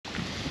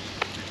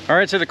All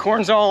right, so the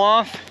corn's all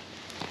off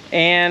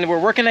and we're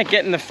working at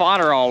getting the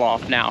fodder all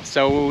off now.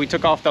 So we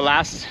took off the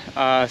last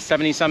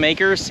 70 some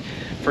acres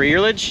for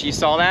earlage, you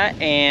saw that.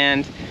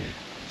 And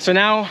so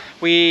now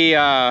we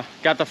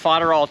got the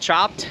fodder all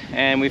chopped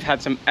and we've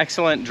had some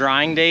excellent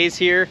drying days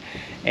here.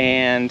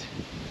 And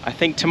I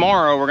think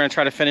tomorrow we're gonna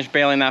try to finish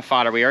baling that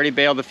fodder. We already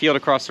baled the field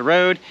across the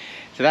road,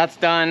 so that's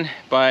done.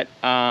 But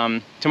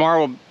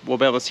tomorrow we'll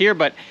bale this here.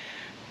 But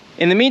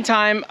in the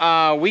meantime,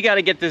 we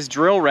gotta get this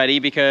drill ready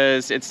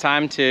because it's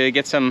time to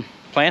get some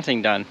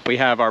planting done. We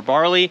have our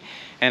barley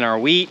and our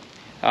wheat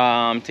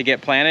to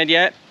get planted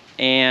yet.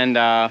 And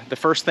the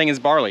first thing is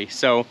barley.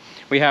 So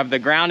we have the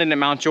ground in at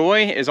Mount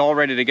Joy is all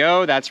ready to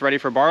go. That's ready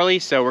for barley.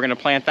 So we're gonna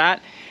plant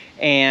that.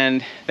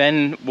 And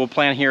then we'll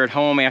plant here at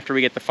home after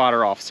we get the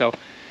fodder off. So,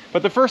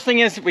 but the first thing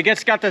is we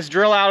just got this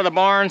drill out of the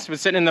barn. It's been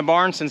sitting in the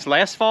barn since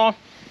last fall.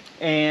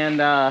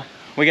 And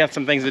we got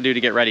some things to do to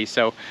get ready.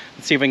 So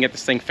let's see if we can get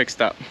this thing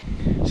fixed up.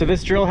 So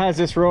this drill has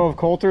this row of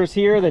coulters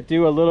here that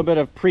do a little bit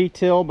of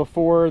pre-till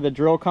before the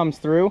drill comes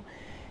through.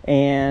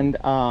 And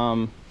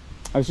I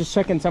was just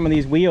checking some of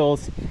these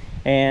wheels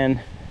and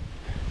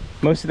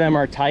most of them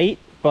are tight,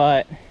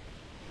 but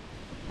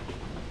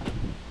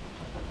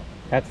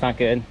that's not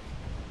good.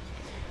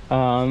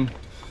 And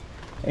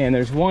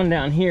there's one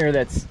down here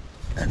that's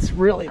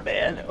really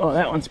bad. Oh,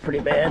 that one's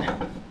pretty bad.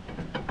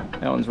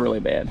 That one's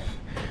really bad.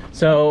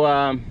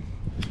 So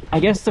I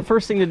guess the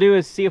first thing to do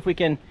is see if we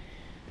can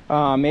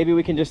maybe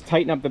we can just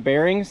tighten up the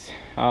bearings.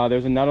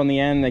 There's a nut on the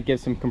end that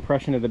gives some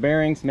compression to the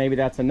bearings. Maybe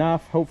that's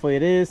enough. Hopefully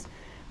it is.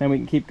 Then we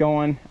can keep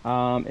going.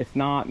 If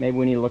not, maybe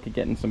we need to look at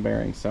getting some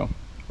bearings. So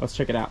let's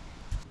check it out.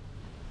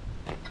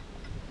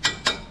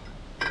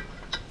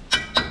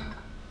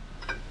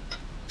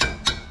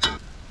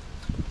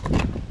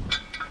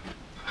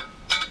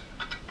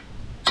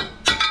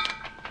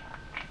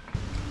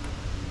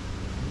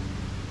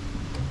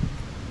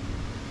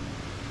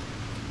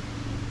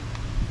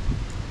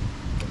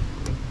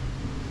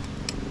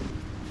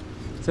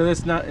 So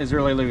this nut is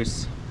really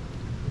loose.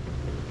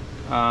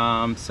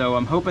 So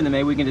I'm hoping that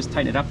maybe we can just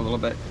tighten it up a little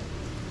bit.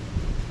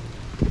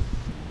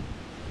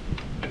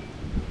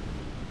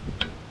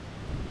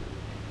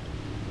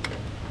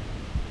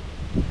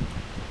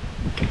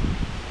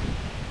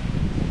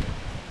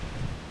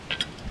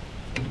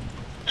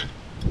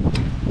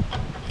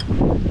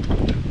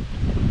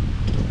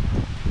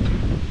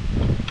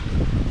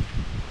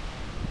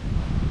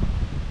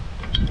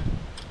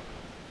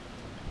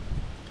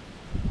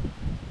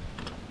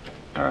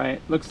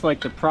 Alright, looks like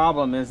the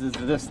problem is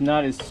this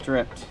nut is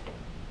stripped.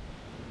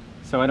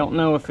 So I don't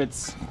know if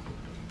it's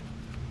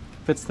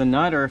the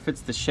nut or if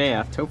it's the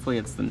shaft. Hopefully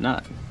it's the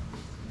nut.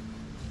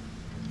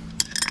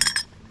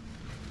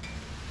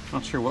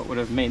 Not sure what would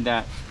have made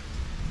that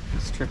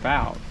strip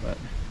out, but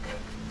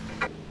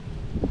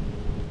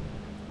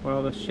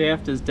well, the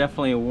shaft is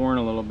definitely worn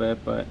a little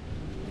bit, but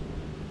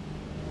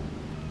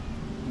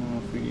I don't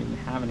know if we even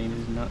have any of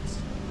these nuts.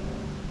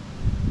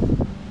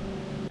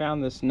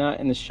 Found this nut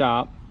in the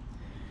shop.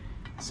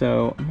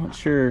 So I'm not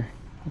sure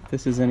if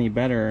this is any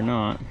better or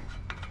not.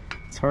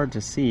 It's hard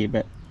to see,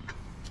 but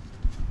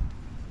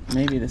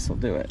maybe this will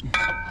do it.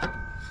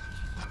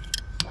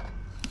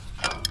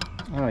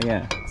 Oh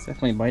yeah, it's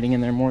definitely biting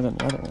in there more than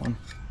the other one.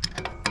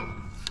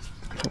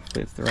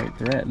 Hopefully it's the right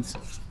threads.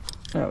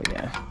 Oh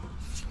yeah,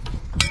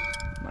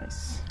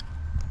 nice.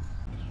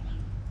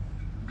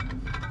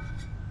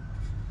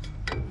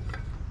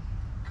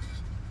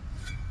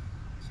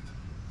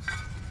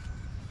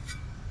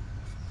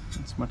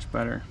 It's much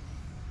better.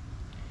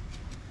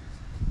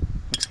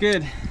 Looks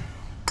good.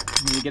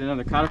 Need to get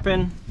another cotter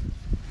pin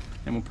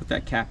and we'll put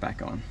that cap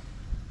back on.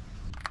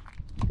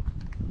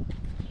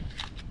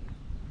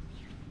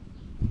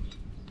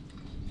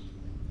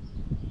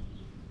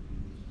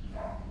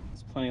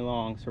 It's plenty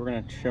long, so we're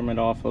going to trim it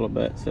off a little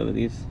bit so that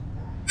these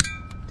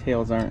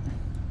tails aren't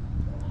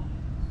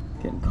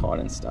getting caught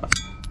in stuff.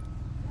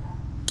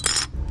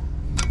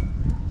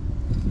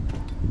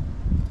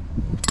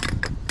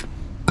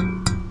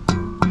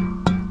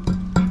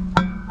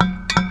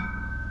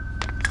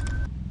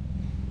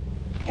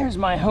 Here's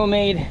my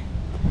homemade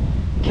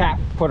cap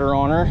putter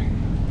on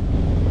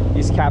her.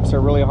 These caps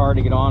are really hard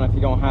to get on if you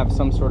don't have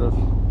some sort of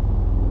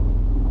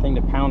thing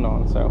to pound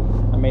on, so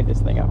I made this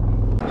thing up.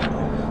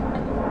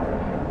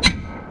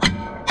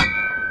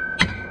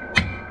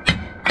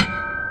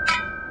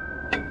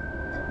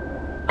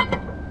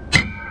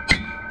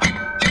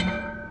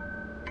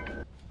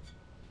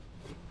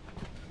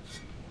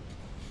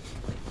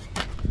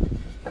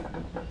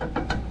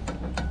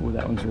 Ooh,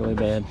 that one's really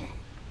bad.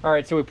 All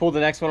right, so we pulled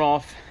the next one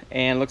off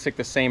and looks like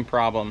the same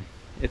problem.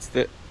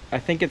 I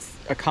think it's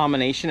a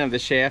combination of the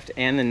shaft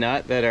and the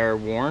nut that are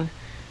worn,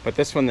 but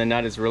this one the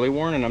nut is really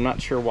worn and I'm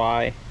not sure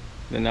why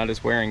the nut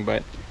is wearing,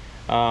 but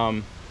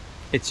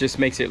it just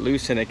makes it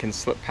loose and it can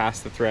slip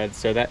past the thread.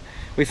 So that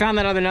we found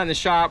that other nut in the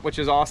shop, which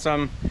is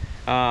awesome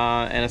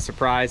and a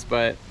surprise,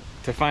 but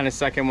to find a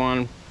second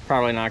one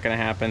probably not going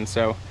to happen.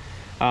 So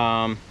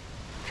trying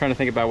to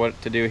think about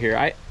what to do here.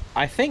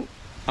 I think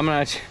I'm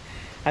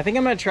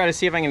gonna try to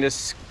see if I can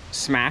just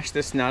smash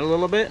this nut a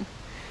little bit.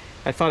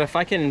 I thought if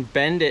I can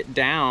bend it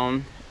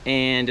down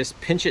and just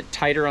pinch it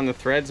tighter on the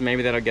threads,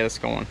 maybe that'll get us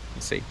going.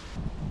 Let's see.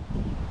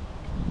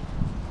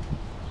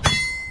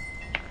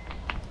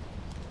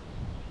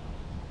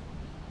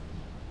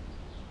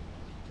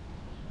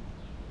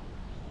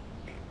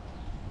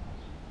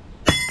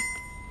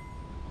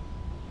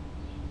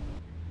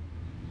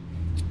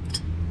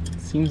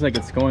 Seems like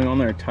it's going on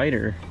there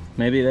tighter.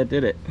 Maybe that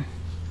did it.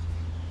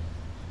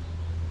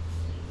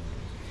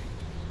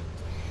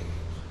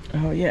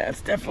 Oh yeah,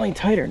 it's definitely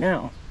tighter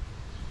now.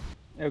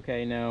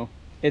 Okay, no,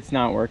 it's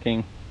not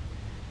working.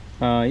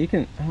 I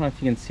don't know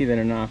if you can see that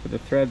or not, but the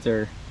threads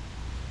are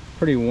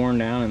pretty worn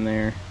down in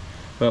there.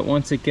 But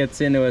once it gets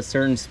into a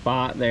certain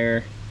spot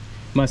there,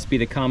 must be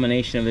the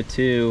combination of the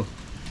two.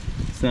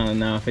 It's not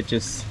enough, it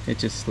just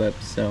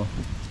slips, so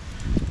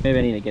maybe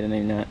I need to get a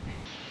new nut.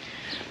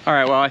 All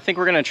right, well, I think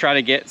we're gonna try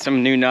to get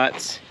some new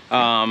nuts.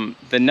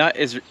 The nut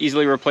is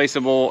easily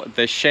replaceable.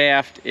 The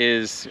shaft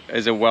is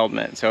a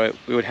weldment, so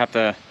we would have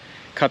to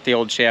cut the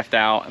old shaft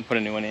out and put a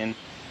new one in.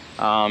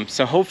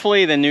 So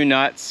hopefully the new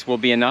nuts will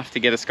be enough to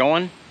get us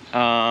going,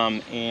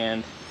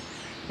 and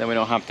then we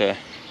don't have to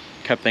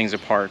cut things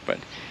apart. But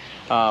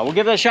we'll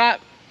give it a shot,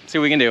 see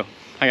what we can do.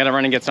 I gotta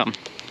run and get something.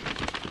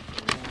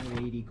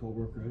 80 cold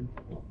work road.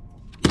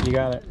 You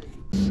got it.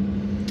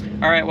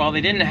 All right, well, they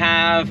didn't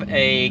have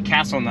a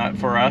castle nut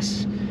for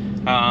us,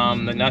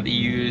 the nut that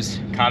you use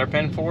cotter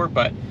pin for,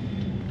 but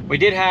they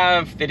did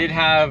have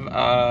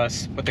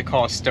what they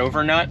call a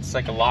stover nut. It's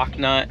like a lock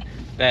nut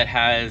that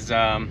has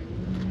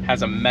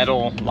a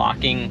metal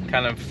locking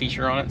kind of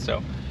feature on it.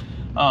 So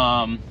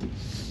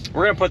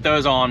we're gonna put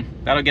those on.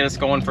 That'll get us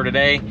going for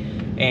today,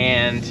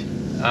 and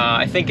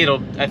I think it'll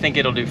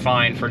do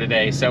fine for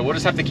today. So we'll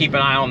just have to keep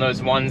an eye on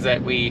those ones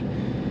that we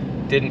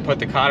didn't put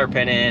the cotter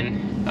pin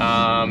in.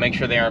 Make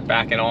sure they aren't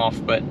backing off,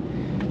 but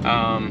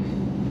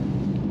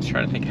just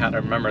trying to think how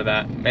to remember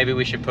that. Maybe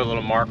we should put a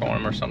little mark on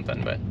them or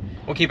something, but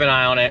we'll keep an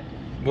eye on it.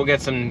 We'll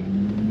get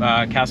some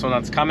castle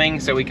nuts coming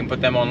so we can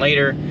put them on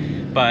later,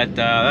 but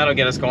that'll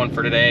get us going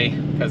for today,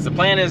 because the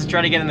plan is to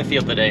try to get in the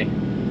field today.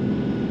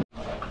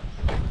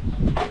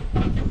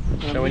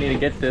 So we need to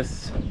get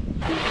this.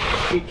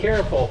 Be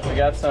careful, we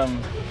got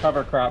some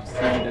cover crop seed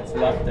that's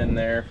left in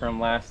there from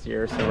last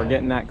year, so we're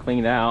getting that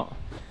cleaned out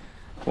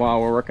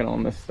while we're working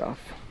on this stuff.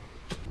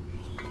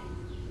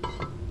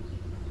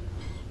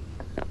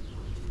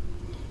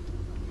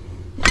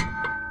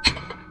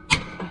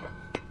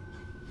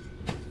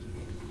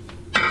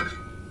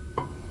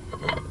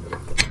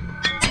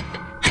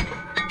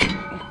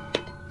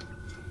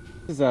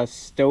 This is a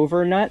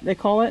stover nut, they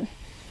call it,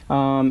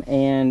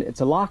 and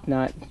it's a lock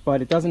nut,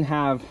 but it doesn't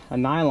have a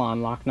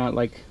nylon lock nut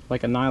like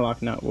a nylon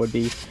nut would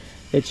be.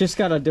 It's just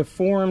got a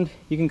deformed,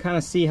 you can kind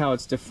of see how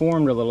it's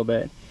deformed a little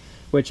bit,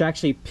 which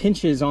actually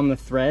pinches on the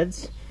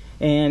threads.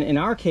 And in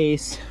our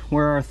case,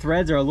 where our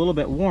threads are a little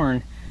bit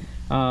worn,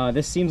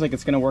 this seems like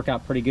it's going to work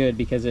out pretty good,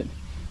 because it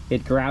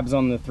grabs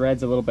on the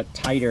threads a little bit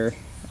tighter,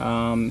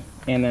 and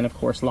then of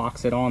course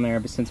locks it on there,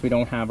 but since we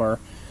don't have our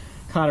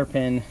cotter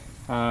pin.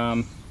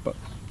 But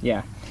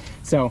yeah,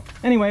 so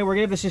anyway, we're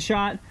gonna give this a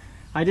shot.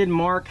 I did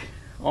mark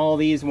all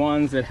these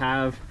ones that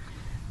have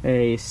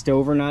a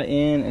stover nut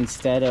in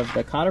instead of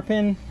the cotter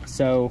pin,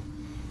 so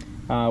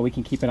we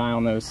can keep an eye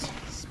on those,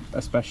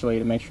 especially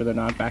to make sure they're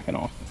not backing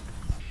off.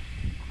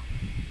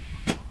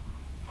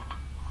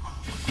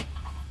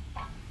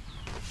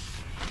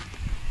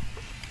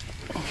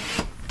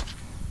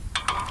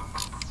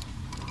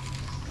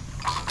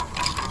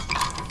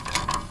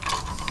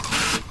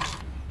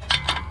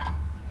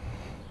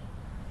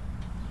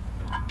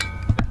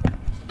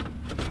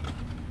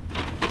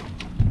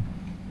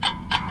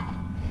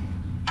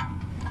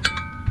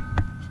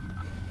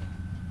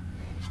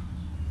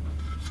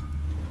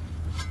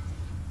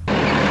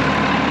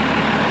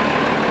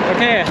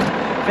 Okay,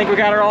 I think we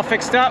got her all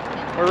fixed up.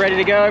 We're ready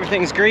to go.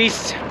 Everything's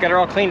greased. Got her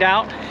all cleaned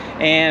out,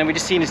 and we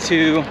just needed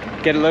to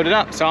get it loaded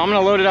up. So I'm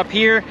gonna load it up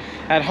here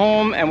at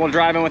home, and we'll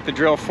drive in with the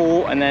drill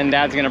full, and then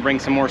Dad's gonna bring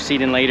some more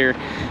seed in later.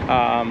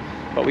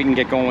 But we can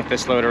get going with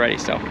this load already,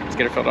 so let's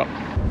get her filled up.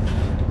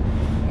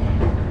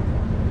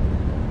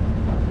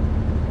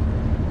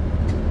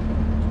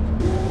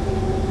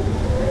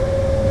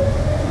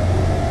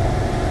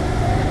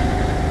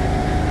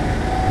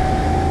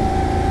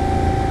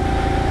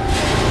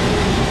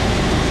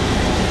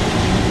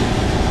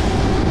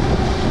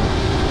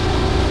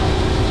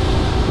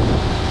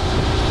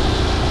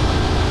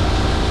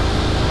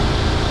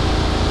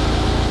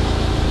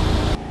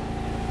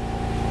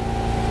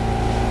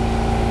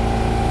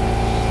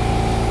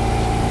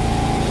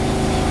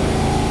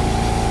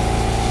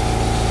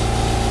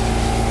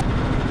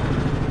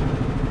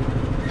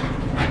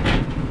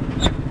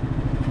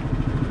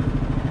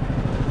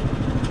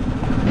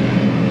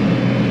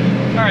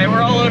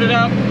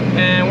 Up,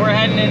 and we're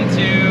heading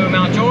into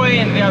Mount Joy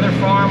and the other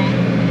farm,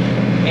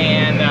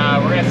 and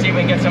we're gonna see if we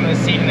can get some of the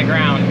seed in the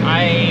ground.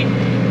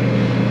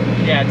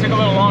 Yeah, it took a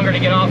little longer to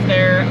get off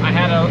there. I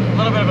had a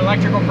little bit of an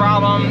electrical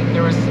problem.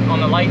 There was on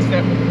the lights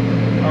that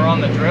are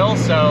on the drill,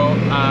 so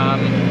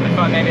I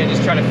thought maybe I'd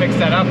just try to fix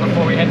that up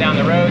before we head down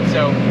the road.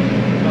 So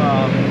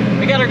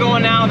we got her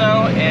going now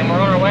though, and we're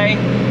on our way,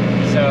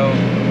 so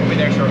we'll be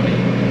there shortly.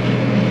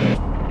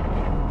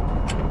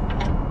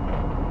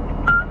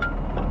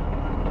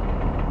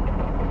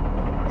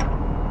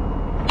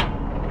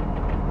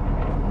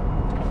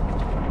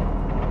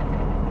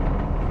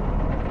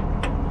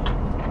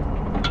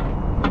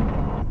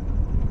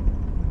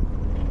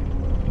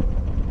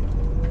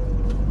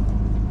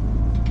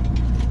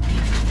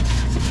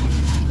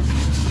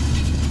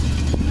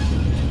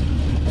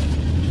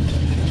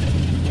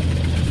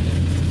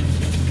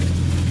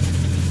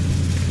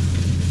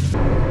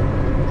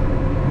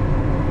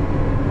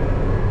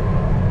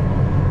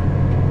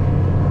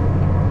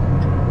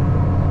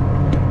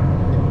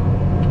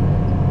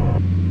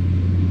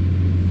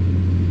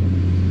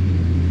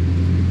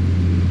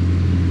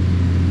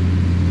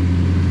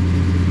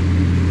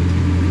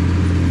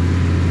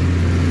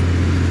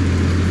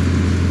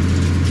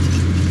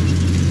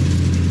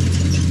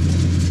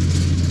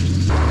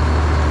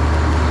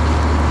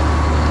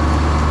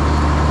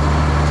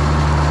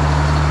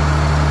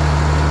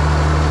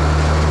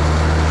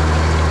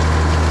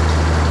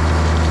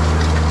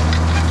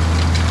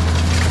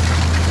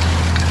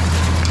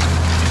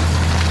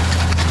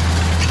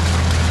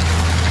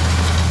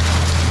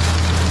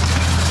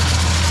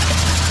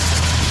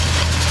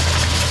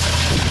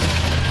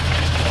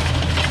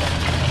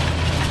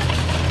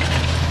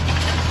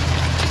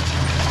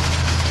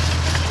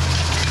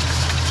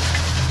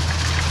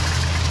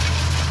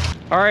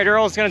 All right,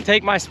 Earl's gonna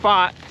take my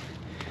spot.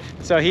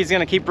 So he's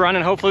gonna keep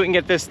running. Hopefully we can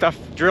get this stuff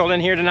drilled in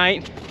here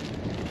tonight.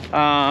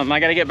 I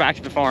gotta get back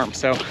to the farm,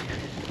 so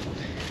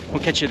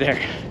we'll catch you there.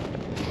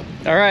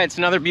 All right, it's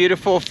another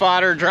beautiful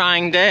fodder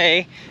drying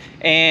day,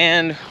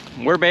 and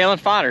we're baling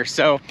fodder.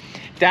 So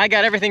Dad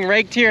got everything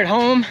raked here at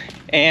home,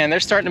 and they're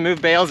starting to move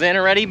bales in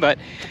already, but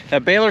the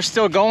baler's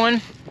still going.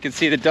 You can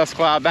see the dust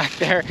cloud back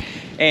there.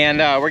 And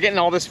we're getting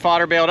all this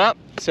fodder baled up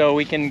so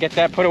we can get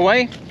that put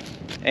away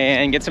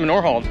and get some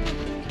manure hauled.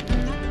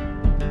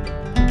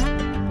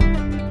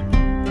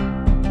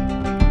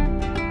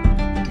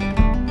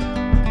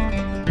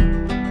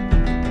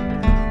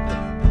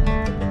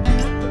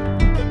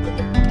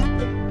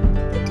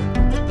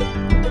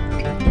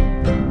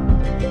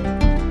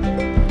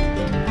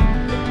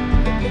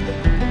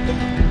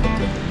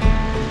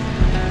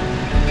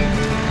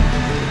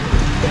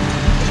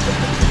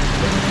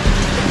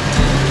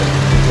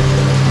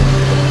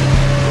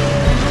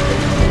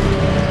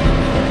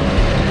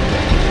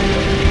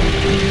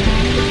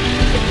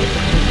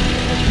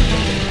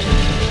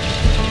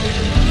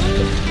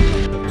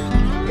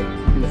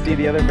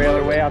 The other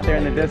baler way out there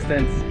in the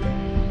distance.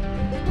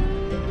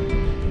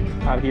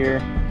 Out here,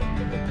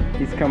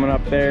 he's coming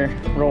up there,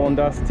 rolling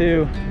dust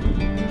too.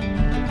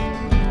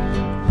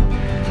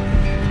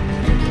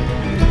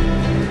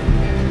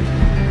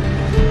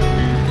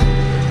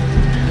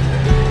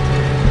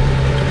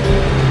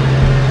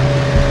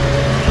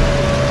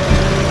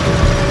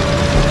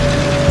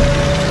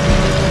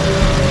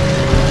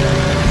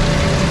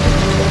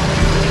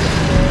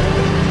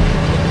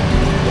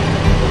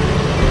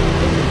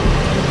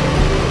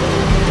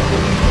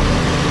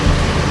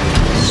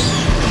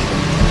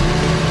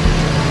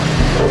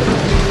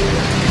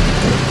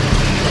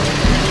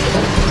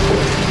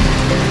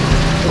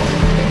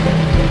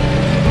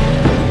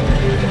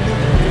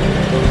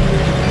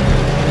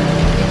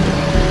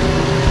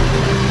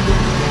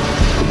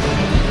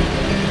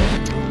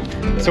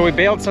 So we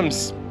baled some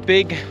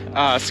big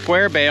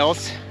square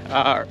bales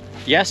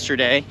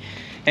yesterday,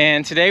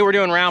 and today we're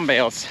doing round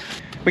bales.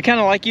 We kind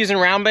of like using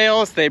round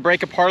bales. They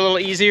break apart a little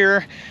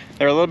easier.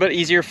 They're a little bit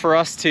easier for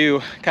us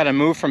to kind of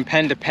move from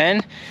pen to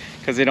pen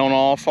because they don't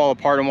all fall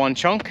apart in one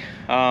chunk.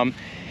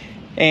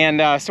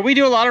 So we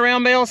do a lot of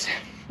round bales.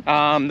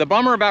 The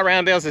bummer about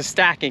round bales is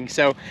stacking.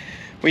 So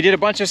we did a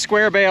bunch of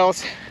square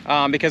bales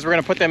because we're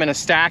gonna put them in a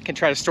stack and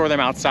try to store them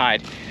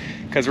outside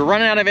because we're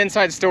running out of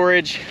inside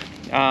storage.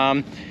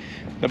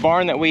 The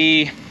barn that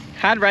we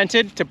had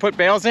rented to put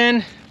bales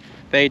in,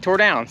 they tore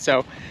down.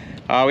 So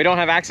we don't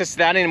have access to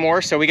that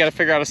anymore. So we got to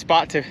figure out a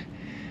spot to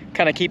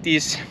kind of keep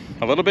these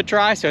a little bit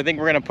dry. So I think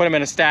we're going to put them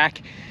in a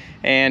stack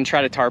and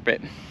try to tarp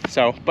it.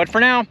 So, but for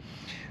now,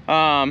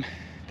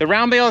 the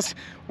round bales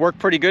work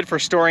pretty good for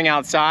storing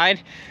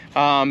outside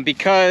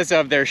because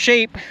of their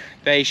shape.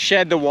 They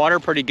shed the water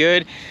pretty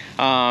good.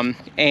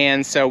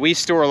 And so we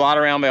store a lot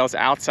of round bales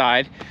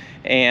outside,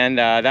 and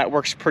that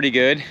works pretty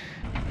good.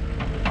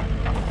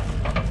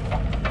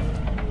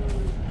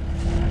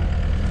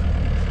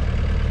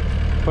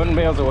 Putting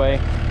bales away.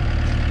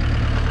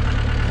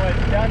 Well,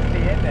 it's dusty,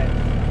 isn't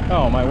it?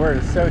 Oh my word,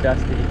 it's so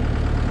dusty.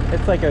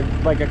 It's like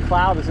a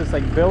cloud that's just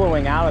like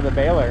billowing out of the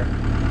baler.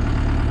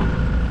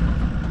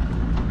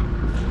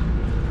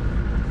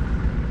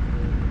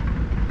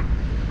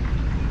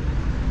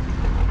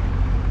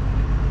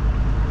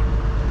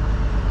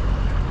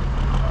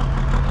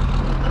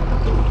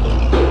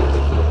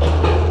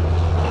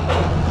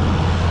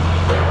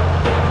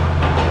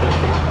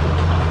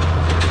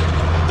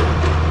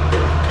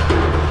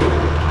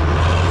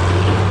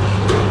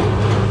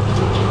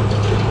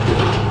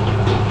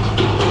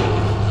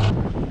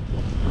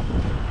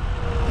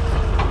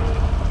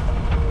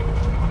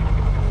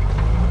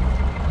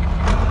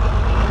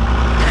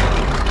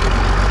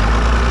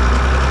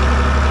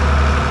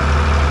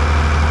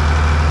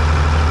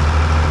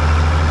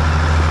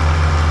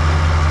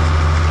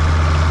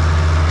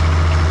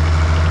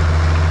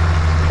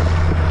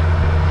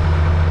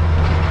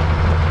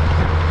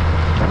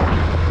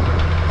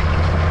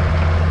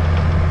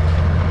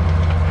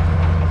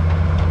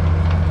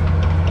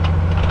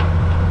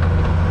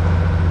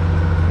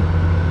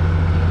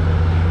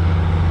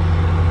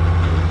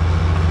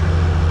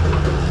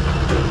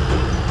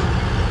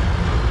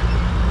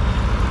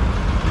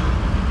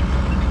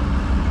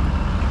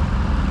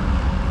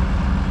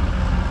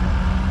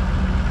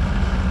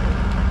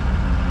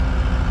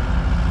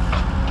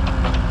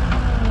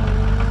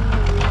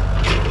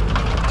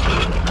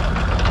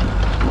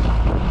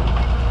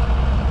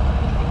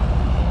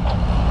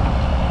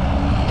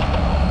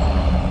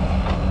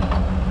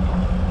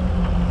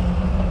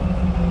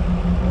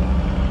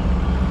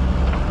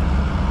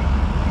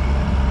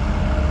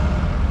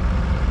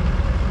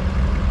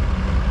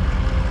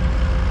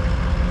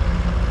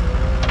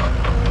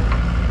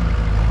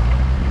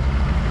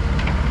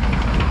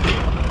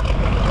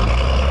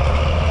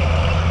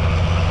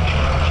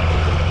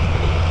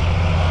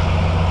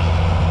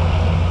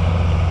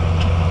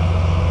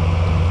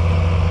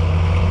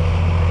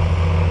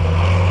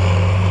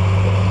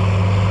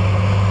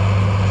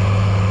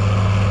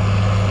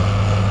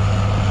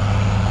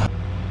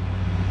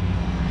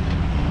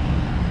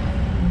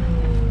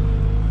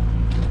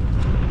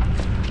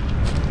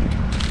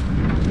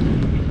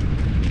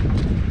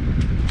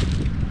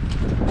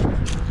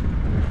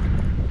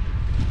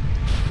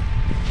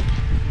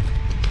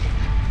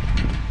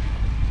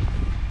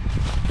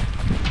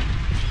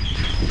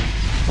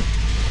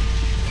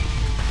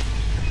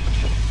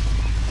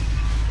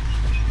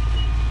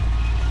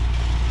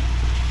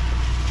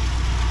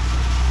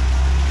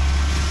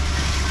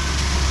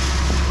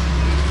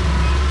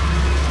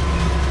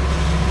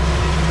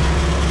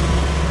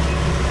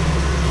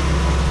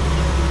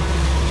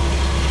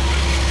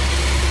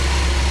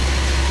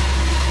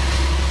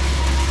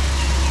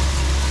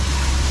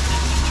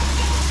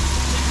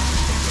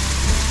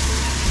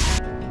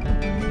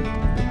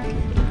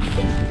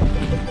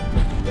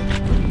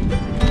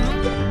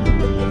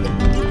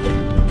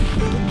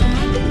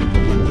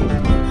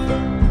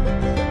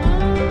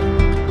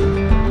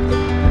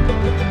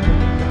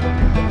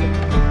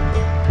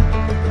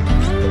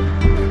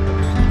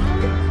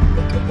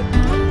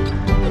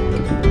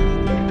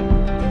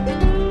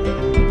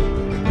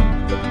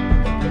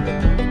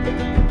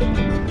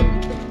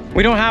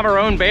 We don't have our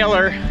own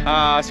baler,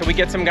 so we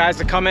get some guys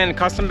to come in and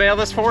custom bale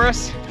this for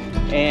us.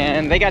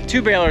 And they got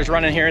 2 balers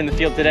running here in the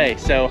field today.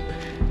 So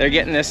they're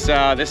getting this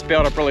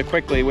baled up really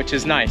quickly, which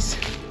is nice.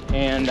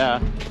 And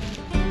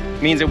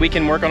means that we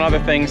can work on other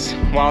things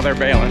while they're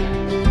baling.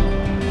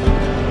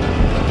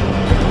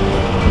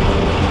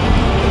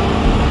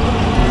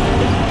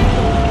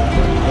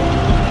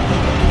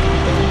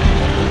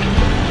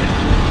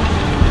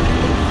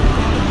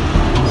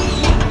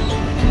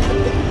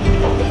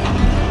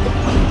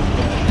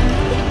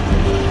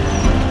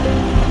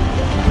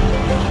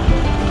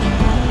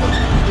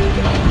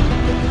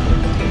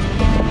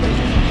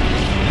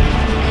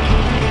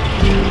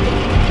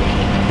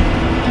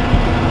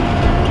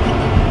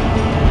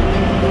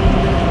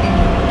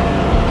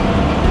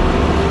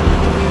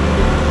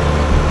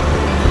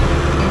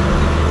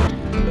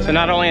 So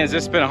not only has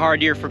this been a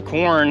hard year for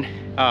corn,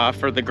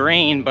 for the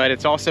grain, but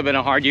it's also been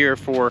a hard year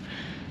for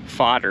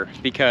fodder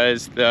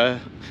because the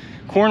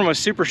corn was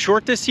super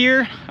short this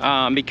year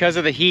because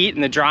of the heat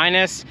and the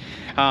dryness.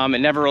 It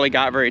never really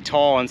got very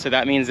tall, and so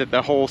that means that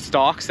the whole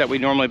stalks that we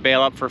normally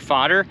bale up for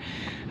fodder,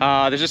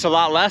 there's just a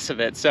lot less of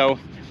it. So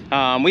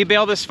we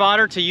bale this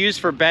fodder to use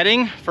for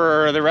bedding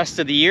for the rest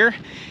of the year.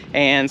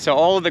 And so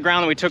all of the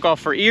ground that we took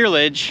off for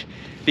earlage,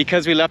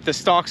 because we left the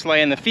stalks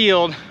lay in the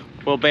field,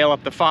 we'll bale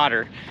up the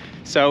fodder.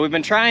 So we've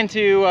been trying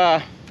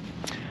to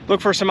look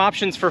for some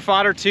options for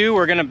fodder too.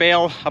 We're gonna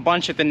bale a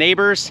bunch at the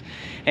neighbors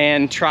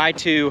and try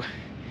to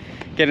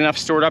get enough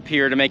stored up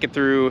here to make it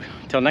through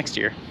till next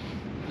year.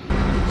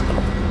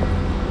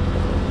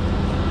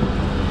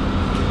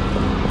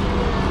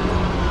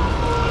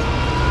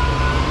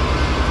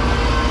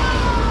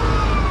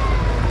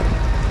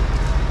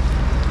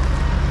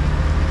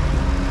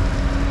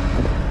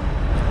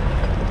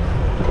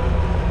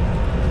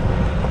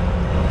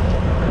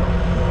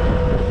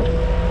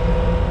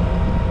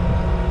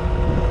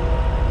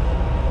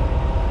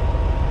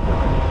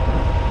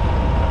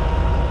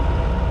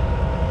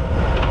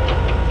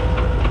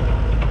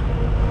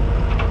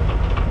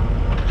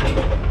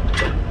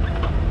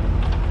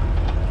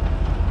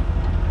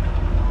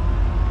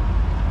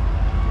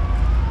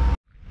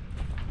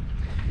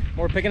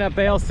 We're picking up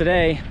bales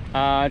today.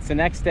 It's the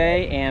next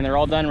day and they're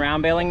all done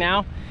round baling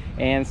now.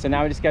 And so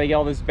now we just got to get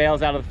all these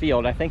bales out of the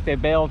field. I think they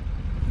baled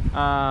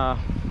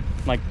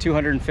like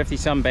 250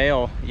 some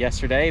bale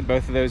yesterday,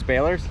 both of those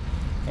balers.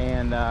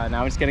 And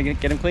now we're just gonna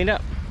get them cleaned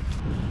up.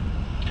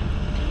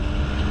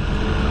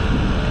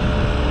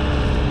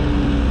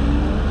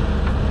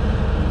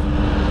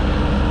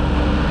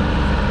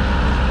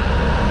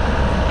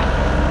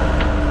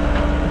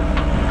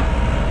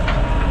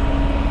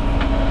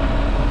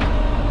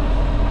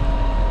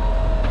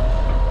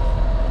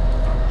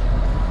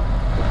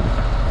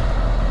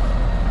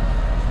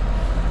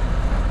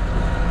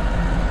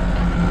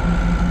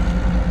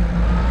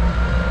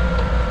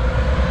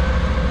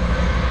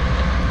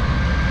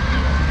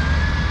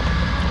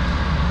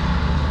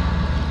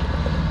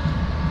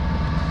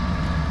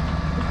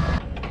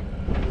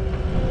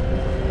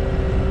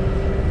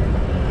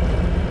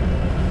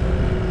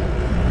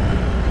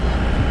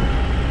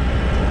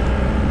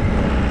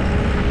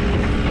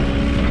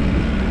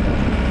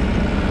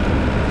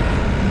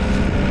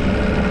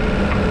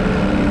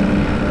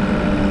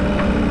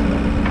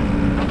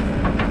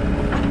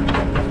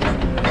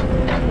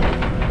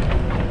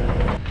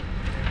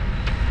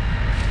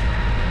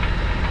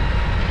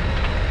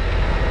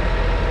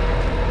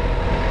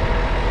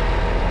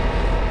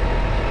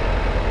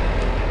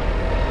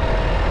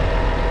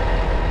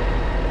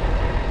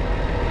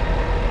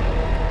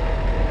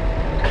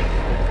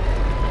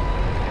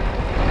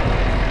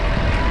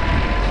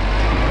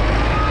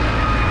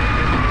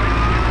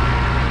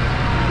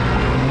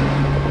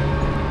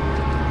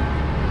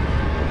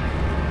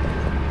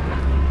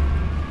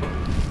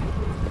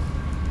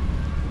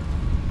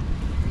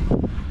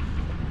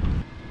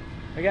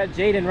 We got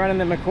Jaden running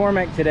the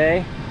McCormick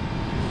today,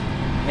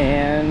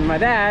 and my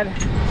dad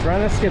is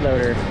running the skid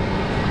loader.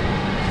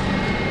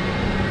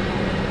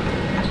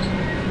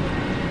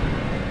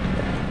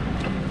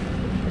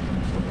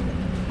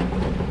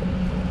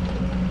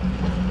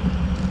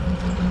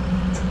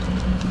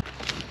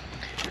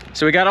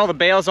 So we got all the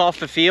bales off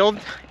the field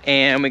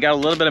and we got a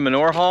little bit of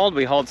manure hauled.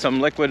 We hauled some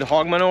liquid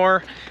hog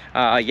manure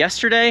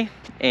yesterday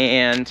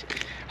and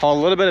hauled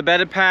a little bit of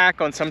bedded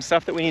pack on some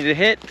stuff that we needed to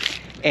hit.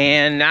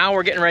 And now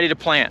we're getting ready to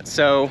plant.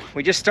 So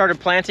we just started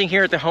planting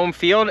here at the home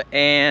field,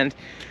 and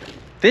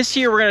this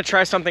year we're gonna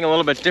try something a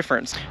little bit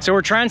different. So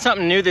we're trying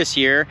something new this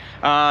year.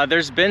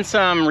 There's been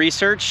some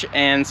research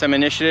and some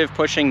initiative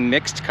pushing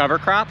mixed cover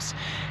crops.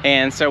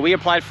 And so we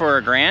applied for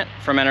a grant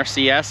from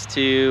NRCS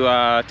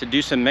to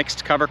do some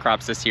mixed cover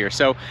crops this year.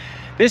 So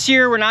this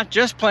year we're not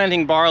just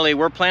planting barley,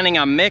 we're planting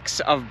a mix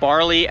of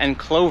barley and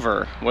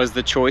clover was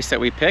the choice that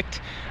we picked.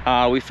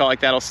 We felt like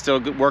that'll still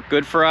work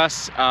good for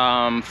us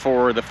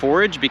for the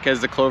forage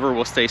because the clover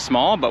will stay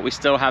small, but we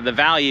still have the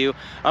value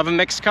of a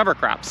mixed cover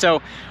crop.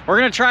 So we're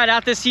gonna try it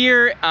out this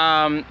year.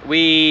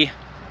 We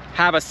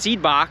have a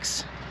seed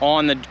box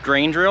on the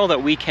grain drill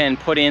that we can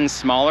put in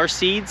smaller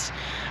seeds.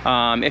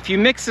 If you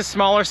mix the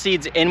smaller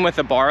seeds in with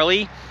the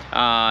barley,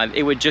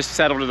 it would just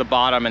settle to the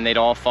bottom and they'd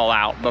all fall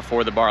out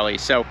before the barley.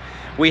 So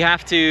we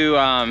have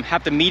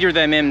to meter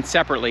them in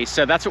separately.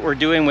 So that's what we're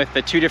doing with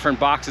the 2 different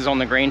boxes on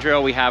the grain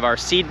drill. We have our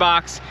seed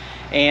box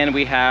and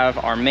we have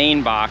our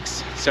main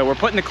box. So we're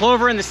putting the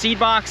clover in the seed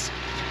box,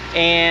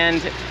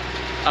 and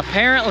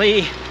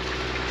apparently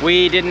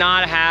we did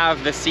not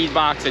have the seed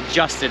box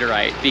adjusted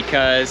right,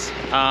 because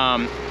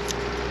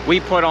we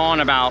put on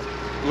about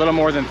a little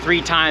more than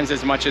 3 times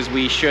as much as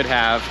we should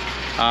have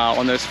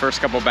on those first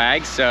couple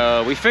bags.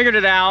 So we figured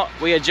it out,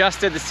 we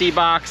adjusted the seed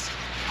box,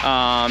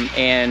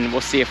 and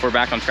we'll see if we're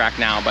back on track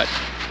now. But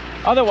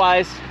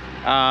otherwise,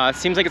 it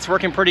seems like it's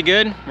working pretty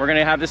good. We're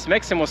gonna have this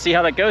mix and we'll see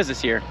how that goes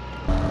this year.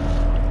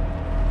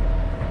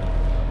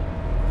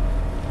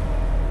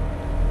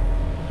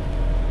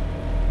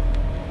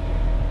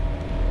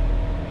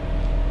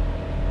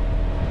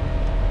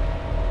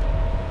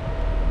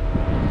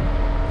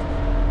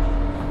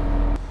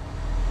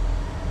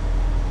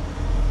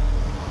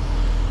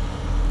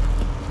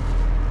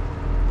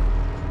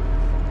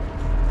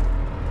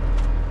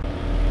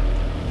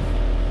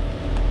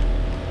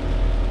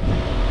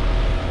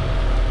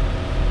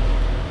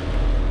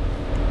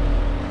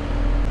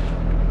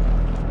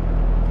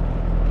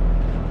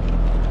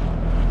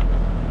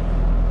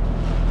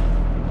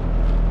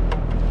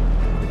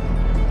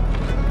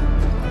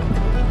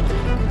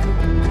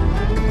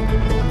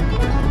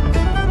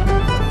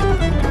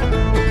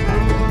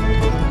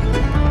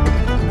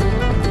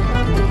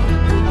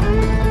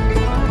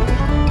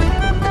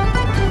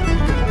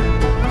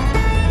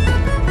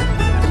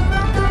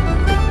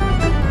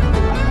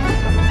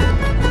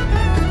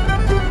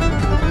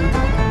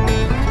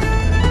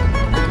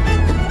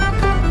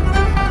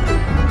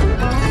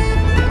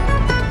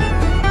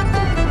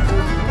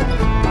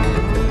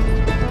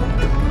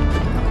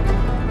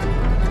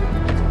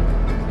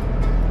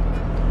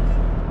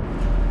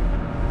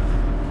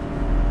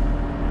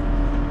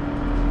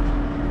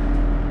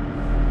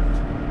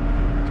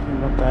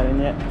 That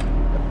in yet.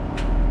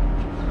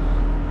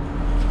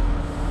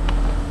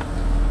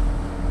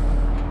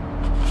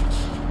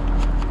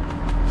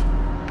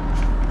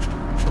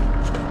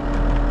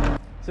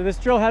 So this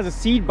drill has a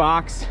seed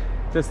box,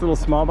 this little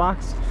small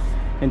box,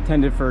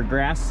 intended for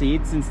grass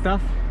seeds and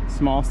stuff,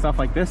 small stuff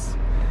like this,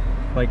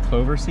 like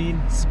clover seed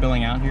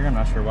spilling out here. I'm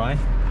not sure why,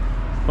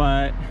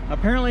 but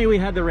apparently we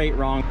had the rate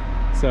wrong.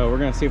 So we're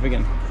gonna see if we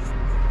can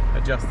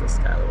adjust this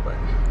guy a little bit.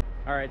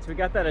 All right, so we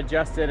got that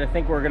adjusted. I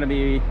think we're gonna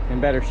be in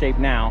better shape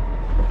now.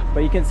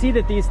 But you can see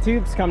that these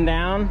tubes come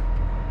down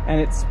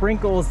and it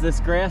sprinkles this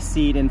grass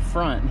seed in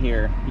front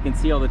here. You can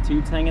see all the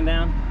tubes hanging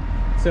down.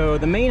 So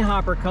the main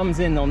hopper comes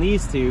in on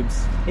these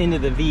tubes into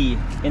the V,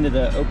 into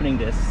the opening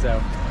disc.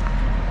 So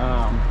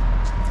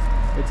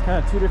it's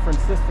kind of 2 different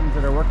systems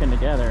that are working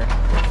together.